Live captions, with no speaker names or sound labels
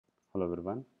Hello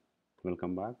everyone,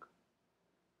 welcome back.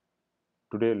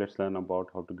 Today let's learn about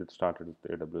how to get started with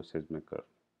the AWS SageMaker.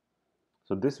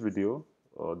 So this video,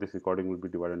 this recording will be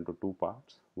divided into two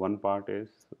parts. One part is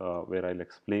where I'll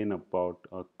explain about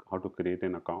how to create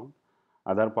an account.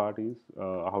 Other part is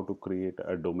how to create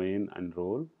a domain and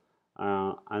role.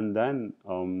 And then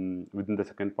within the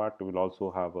second part, we will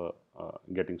also have a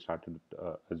getting started with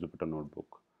a Jupyter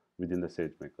notebook within the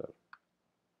SageMaker.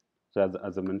 So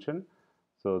as I mentioned,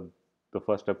 so the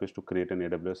first step is to create an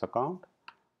AWS account,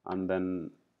 and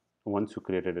then once you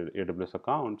created an AWS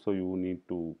account, so you need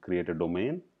to create a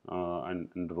domain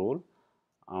and role,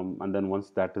 and then once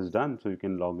that is done, so you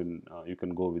can log in. You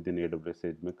can go within AWS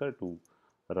SageMaker to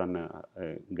run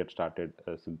get started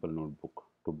a simple notebook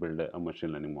to build a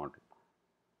machine learning model.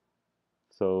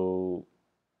 So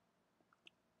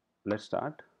let's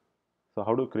start. So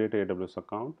how to create a AWS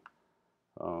account?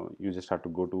 You just have to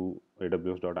go to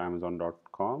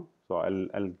aws.amazon.com. So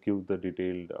I'll give the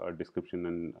detailed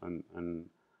description and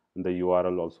the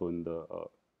URL also in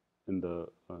the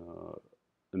uh,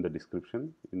 in the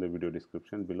description, in the video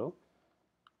description below.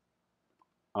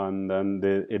 And then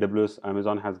the AWS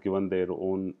Amazon has given their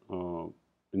own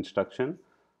instruction,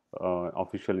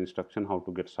 official instruction how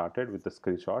to get started with the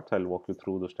screenshots. I'll walk you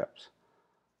through the steps.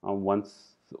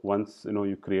 Once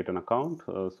you create an account,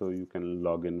 so you can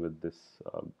log in with this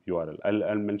URL.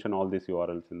 I'll mention all these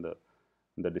URLs in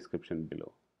the description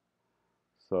below.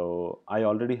 So I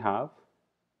already have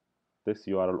this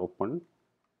URL open.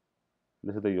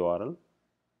 This is the URL.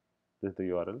 This is the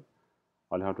URL.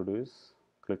 All you have to do is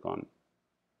click on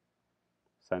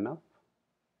sign up.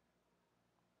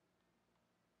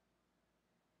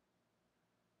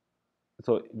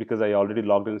 So because I already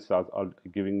logged in, so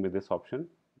it's giving me this option,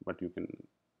 but you can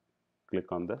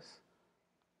click on this.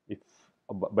 If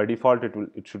by default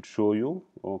it should show you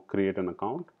create an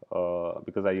account,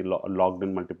 because I logged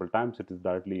in multiple times, it is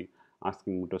directly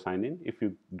asking me to sign in. If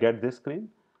you get this screen,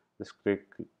 just click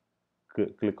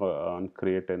on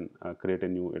create a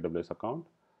new AWS account.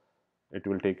 It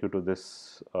will take you to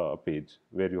this page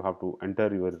where you have to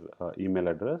enter your email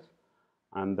address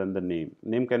and then the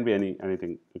name can be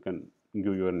anything. You can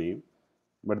give your name,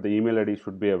 but the email ID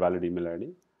should be a valid email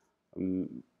ID.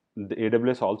 The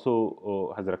AWS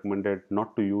also has recommended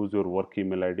not to use your work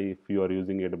email ID if you are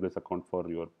using AWS account for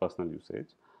your personal usage.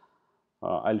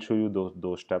 I'll show you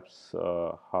those steps,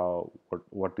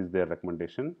 what is their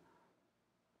recommendation.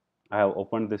 I have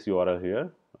opened this URL here.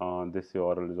 This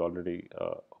URL is already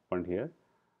opened here.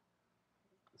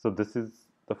 So this is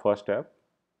the first step.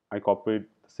 I copied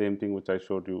the same thing which I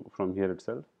showed you from here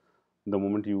itself. The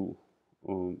moment you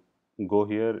go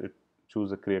here,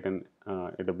 choose a create an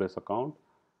AWS account.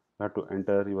 You have to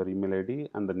enter your email ID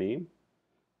and the name,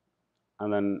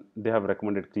 and then they have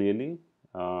recommended clearly,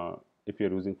 if you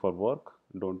are using for work,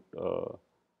 don't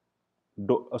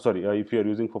sorry, if you are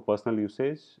using for personal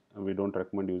usage, we don't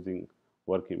recommend using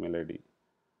work email ID.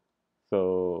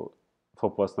 So for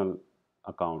personal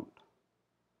account,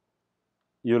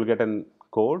 you will get a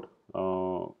code,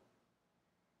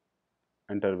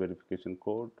 enter verification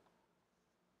code,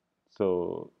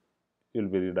 so you'll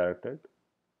be redirected.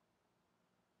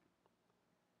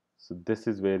 So this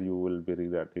is where you will be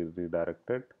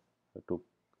redirected to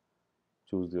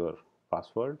choose your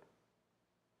password.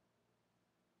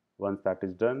 Once that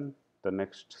is done, the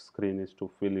next screen is to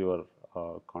fill your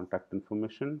contact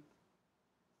information.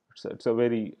 It's a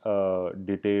very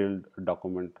detailed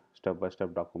document,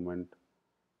 step-by-step document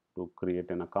to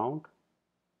create an account.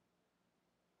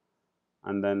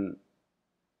 And then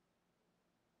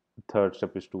third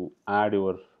step is to add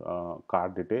your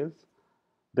card details.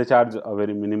 They charge a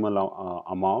very minimal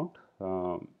amount,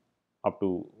 up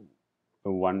to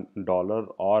 $1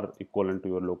 or equivalent to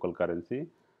your local currency.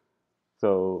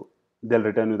 So they'll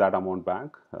return you that amount back.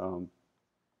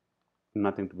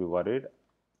 Nothing to be worried,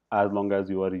 as long as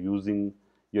you are using,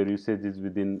 your usage is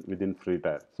within free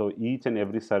tier. So each and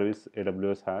every service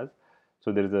AWS has,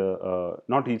 so there is a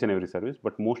not each and every service,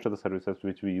 but most of the services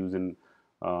which we use in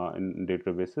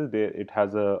databases, it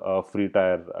has a free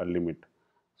tier limit.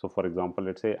 So for example,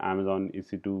 let's say Amazon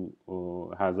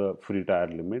EC2 has a free tier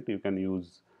limit. You can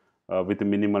use with a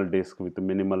minimal disk, with a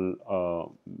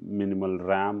minimal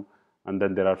RAM, and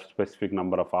then there are specific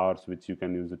number of hours which you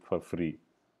can use it for free.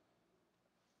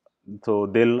 So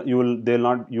you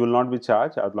will not be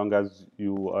charged as long as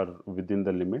you are within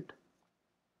the limit.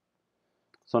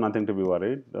 So nothing to be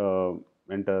worried.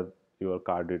 Enter your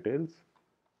card details,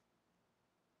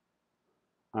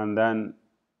 and then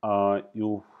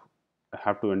you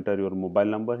have to enter your mobile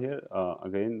number here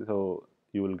again. So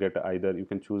you will get, either you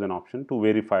can choose an option to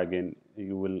verify. Again,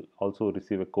 you will also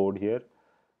receive a code here,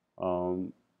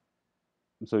 Um,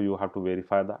 so you have to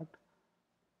verify that.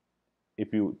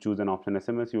 If you choose an option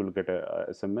SMS, you will get a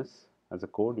SMS as a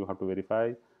code. You have to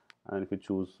verify. And if you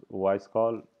choose voice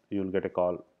call, you will get a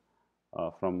call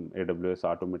from AWS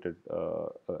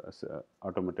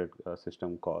automated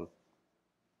system call.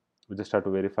 We just have to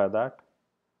verify that,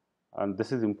 and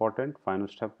this is important. Final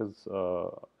step is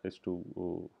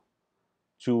to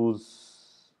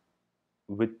choose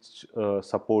which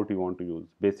support you want to use.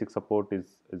 Basic support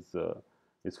is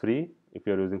free if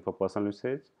you are using for personal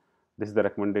usage. This is the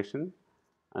recommendation,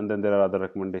 and then there are other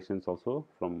recommendations also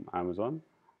from Amazon,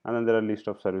 and then there are a list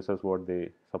of services what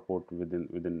they support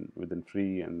within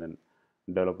free, and then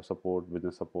developer support,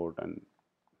 business support, and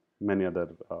many other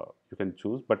you can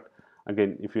choose. But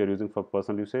again, if you are using for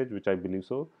personal usage, which I believe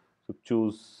so, so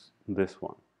choose this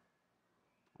one,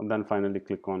 and then finally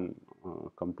click on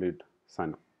complete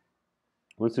sign up.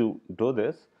 Once you do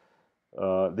this,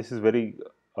 this is very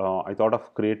I thought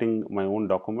of creating my own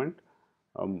document,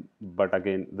 but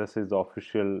again, this is the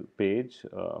official page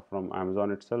from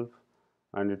Amazon itself,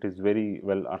 and it is very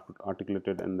well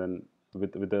articulated, and then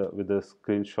with a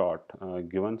screenshot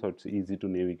given, so it's easy to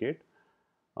navigate.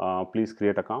 Please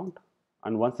create account,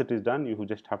 and once it is done, you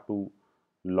just have to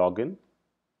log in.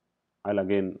 I'll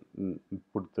again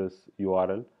put this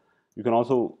URL. You can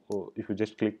also, if you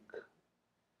just click,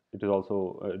 it is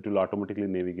also it will automatically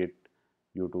navigate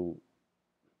you to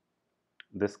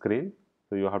this screen.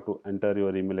 So you have to enter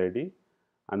your email ID,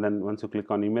 and then once you click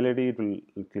on email ID, it will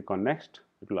click on next.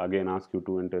 It will again ask you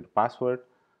to enter password,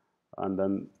 and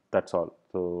then that's all.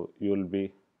 So you will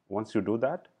be, once you do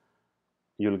that,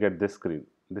 you will get this screen.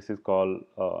 This is called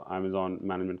Amazon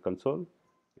Management Console,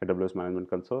 AWS Management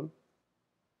Console.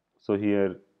 So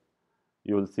here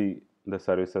you will see the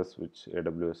services which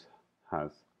AWS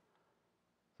has.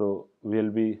 So we'll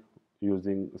be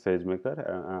using SageMaker,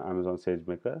 Amazon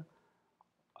SageMaker.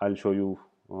 I'll show you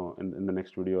in the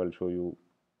next video. I'll show you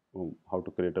how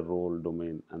to create a role,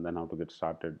 domain, and then how to get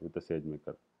started with the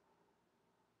SageMaker.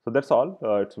 So that's all.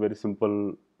 It's very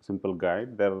simple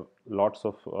guide. There are lots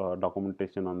of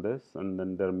documentation on this, and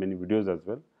then there are many videos as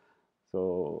well.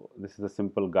 So this is a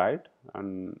simple guide,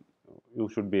 and you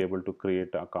should be able to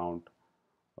create an account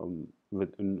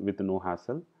with no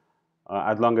hassle,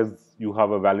 as long as you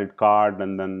have a valid card.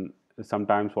 And then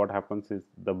sometimes what happens is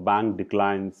the bank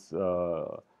declines.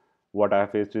 What I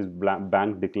faced is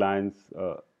bank declines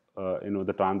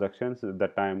the transactions at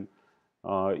that time.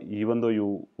 Even though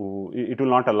it will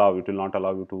not allow, you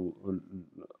to,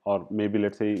 or maybe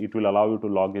let's say it will allow you to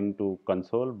log into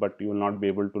console, but you will not be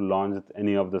able to launch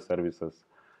any of the services,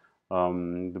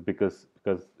 because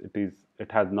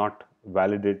it has not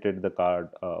validated the card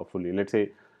fully. Let's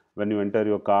say when you enter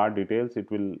your card details,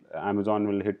 Amazon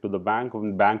will hit to the bank,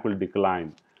 and bank will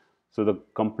decline. So the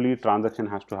complete transaction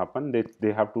has to happen.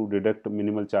 They have to deduct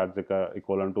minimal charge, like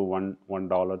equivalent to $1,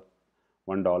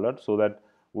 so that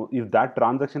if that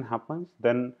transaction happens,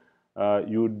 then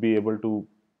you would be able to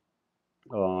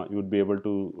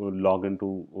log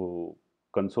into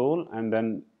console, and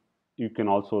then you can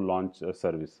also launch a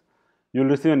service. You'll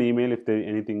receive an email if there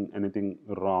anything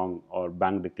wrong, or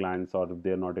bank declines, or if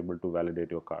they are not able to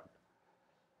validate your card.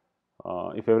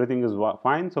 If everything is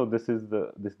fine, so this is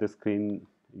the screen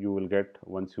you will get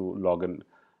once you log in.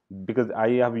 Because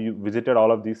I have visited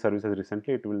all of these services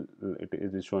recently, it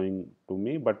is showing to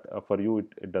me, but for you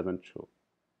it doesn't show.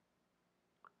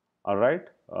 All right,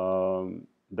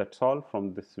 that's all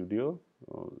from this video.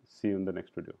 See you in the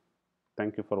next video.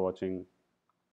 Thank you for watching.